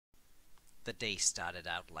The day started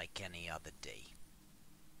out like any other day,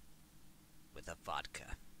 with a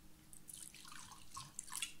vodka.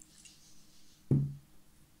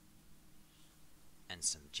 And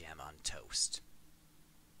some jam on toast.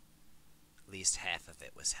 At least half of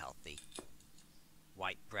it was healthy.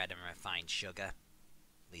 White bread and refined sugar.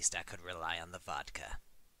 At least I could rely on the vodka.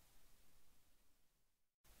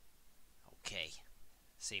 Okay,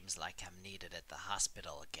 seems like I'm needed at the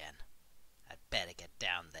hospital again. I'd better get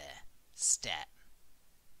down there. Stat.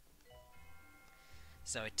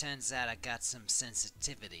 So it turns out I got some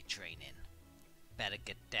sensitivity training. Better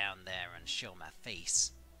get down there and show my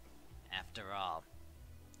face. After all,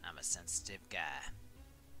 I'm a sensitive guy.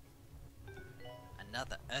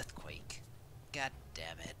 Another earthquake? God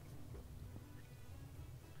damn it.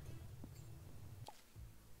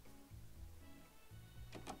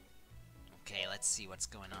 Okay, let's see what's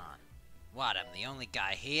going on. What, I'm the only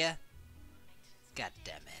guy here? God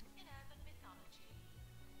damn it.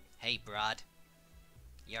 Hey, broad.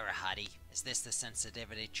 You're a hottie. Is this the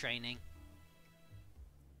sensitivity training?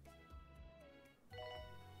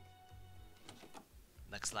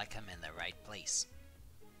 Looks like I'm in the right place.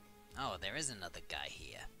 Oh, there is another guy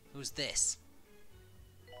here. Who's this?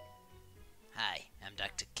 Hi, I'm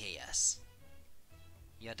Dr. Chaos.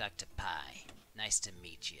 You're Dr. Pie. Nice to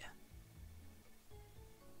meet you.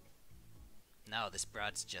 No, this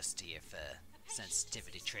broad's just here for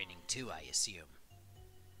sensitivity training too, I assume.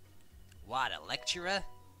 What, a lecturer?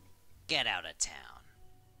 Get out of town.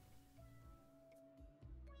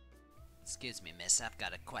 Excuse me, miss, I've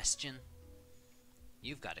got a question.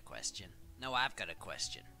 You've got a question. No, I've got a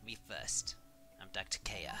question. Me first. I'm Dr.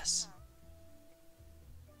 Chaos.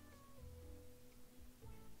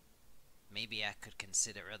 Maybe I could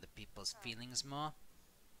consider other people's feelings more?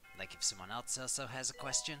 Like if someone else also has a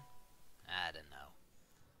question? I don't know.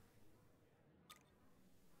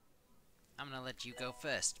 I'm gonna let you go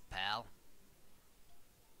first, pal.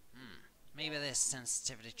 Maybe this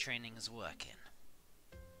sensitivity training is working.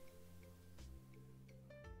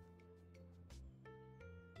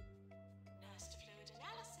 Nurse to fluid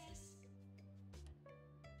analysis.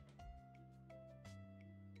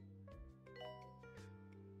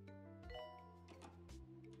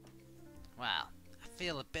 Wow, I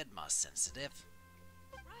feel a bit more sensitive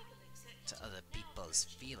Rival executive to other people's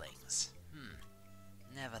feelings.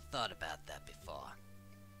 Never thought about that before.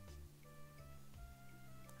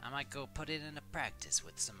 I might go put it into practice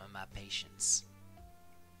with some of my patients.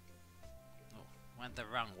 Oh, went the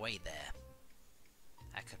wrong way there.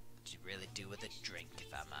 I could really do with a drink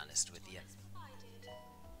if I'm honest with you. provided.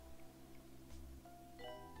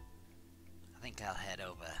 I think I'll head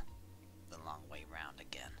over the long way round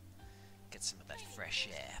again. Get some of that fresh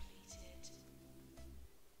air. Completed.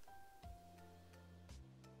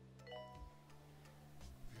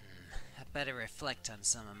 I better reflect on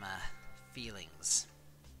some of my feelings.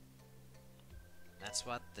 That's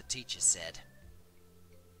what the teacher said.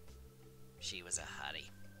 She was a hottie.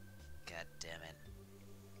 God damn it.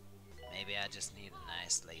 Maybe I just need a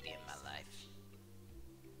nice lady in my life.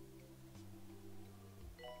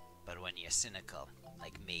 But when you're cynical,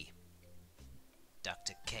 like me,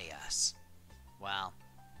 Dr. Chaos, well,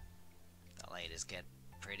 the ladies get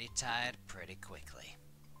pretty tired pretty quickly.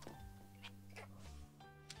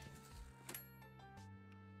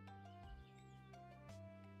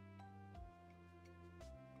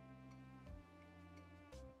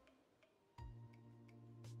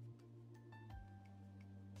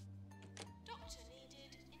 Doctor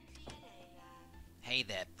needed in DNA lab. Hey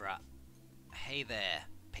there, Hey there,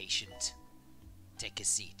 patient. Take a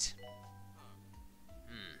seat.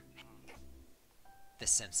 The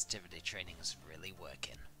sensitivity training is really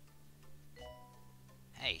working.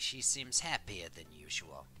 Hey, she seems happier than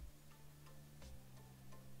usual.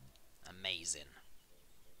 Amazing.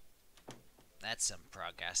 That's some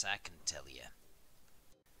progress, I can tell you.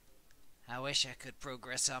 I wish I could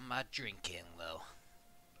progress on my drinking, though.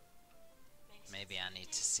 Maybe I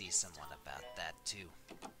need to see someone about that, too.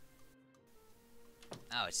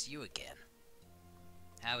 Oh, it's you again.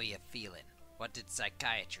 How are you feeling? What did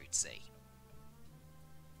psychiatry say?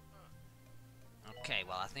 Okay,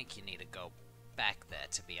 well, I think you need to go back there,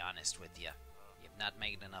 to be honest with you. You've not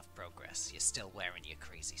made enough progress. You're still wearing your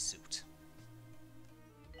crazy suit.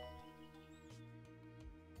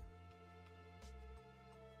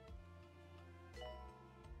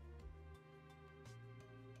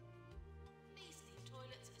 These leave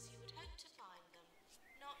toilets as you would hope to find them,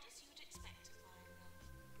 not as you would expect to find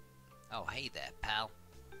them. Oh, hey there, pal.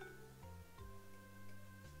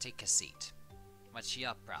 Take a seat. What's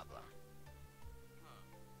your problem?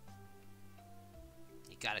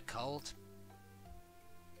 You got a cold?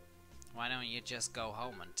 Why don't you just go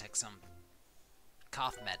home and take some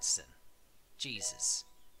cough medicine? Jesus.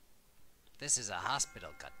 This is a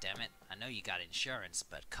hospital, goddammit. I know you got insurance,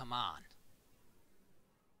 but come on.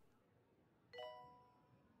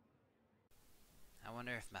 I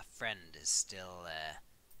wonder if my friend is still,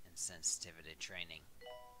 in sensitivity training.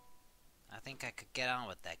 I think I could get on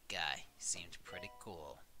with that guy. He seemed pretty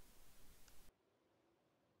cool.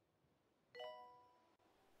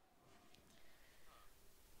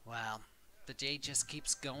 Well, the day just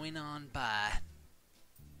keeps going on by.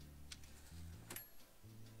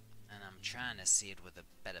 And I'm trying to see it with a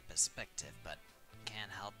better perspective, but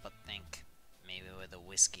can't help but think maybe with a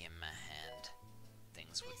whiskey in my hand,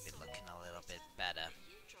 things would be looking a little bit better.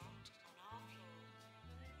 You dropped on our floor.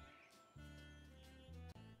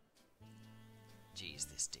 Geez,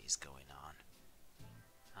 this day's going on.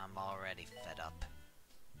 I'm already fed up.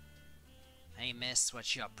 Hey miss,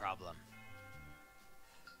 what's your problem?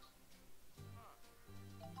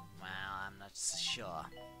 Well, I'm not sure.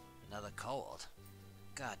 Another cold?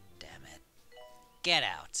 God damn it. Get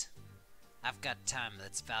out! I've got time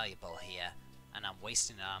that's valuable here, and I'm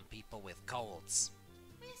wasting it on people with colds.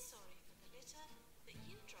 We're sorry for the litter that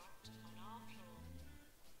you dropped on our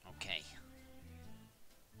floor. Okay.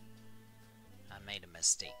 I made a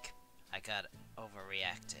mistake. I got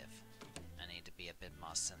overreactive. I need to be a bit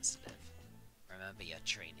more sensitive. Remember your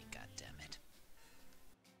training, goddammit.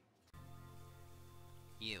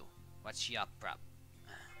 You, what's your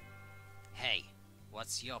Hey,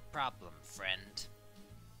 what's your problem, friend?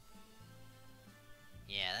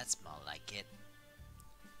 Yeah, that's more like it.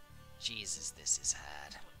 Jesus, this is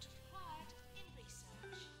hard. What required in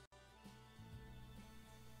research.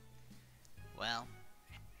 Well,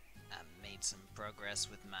 I've made some progress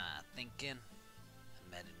with my thinking. I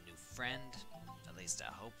met a new friend. At least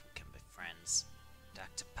I hope we can be friends.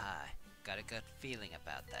 Dr. Pye. Got a good feeling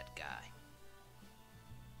about that guy.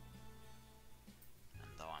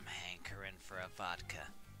 And though I'm hankering for a vodka.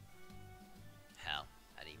 Hell,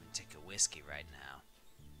 I'd even take a whiskey right now.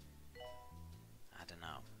 I don't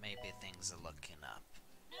know, maybe things are looking up.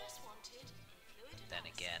 Nurse wanted in fluid Then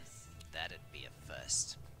again, analysis. that'd be a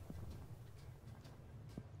first.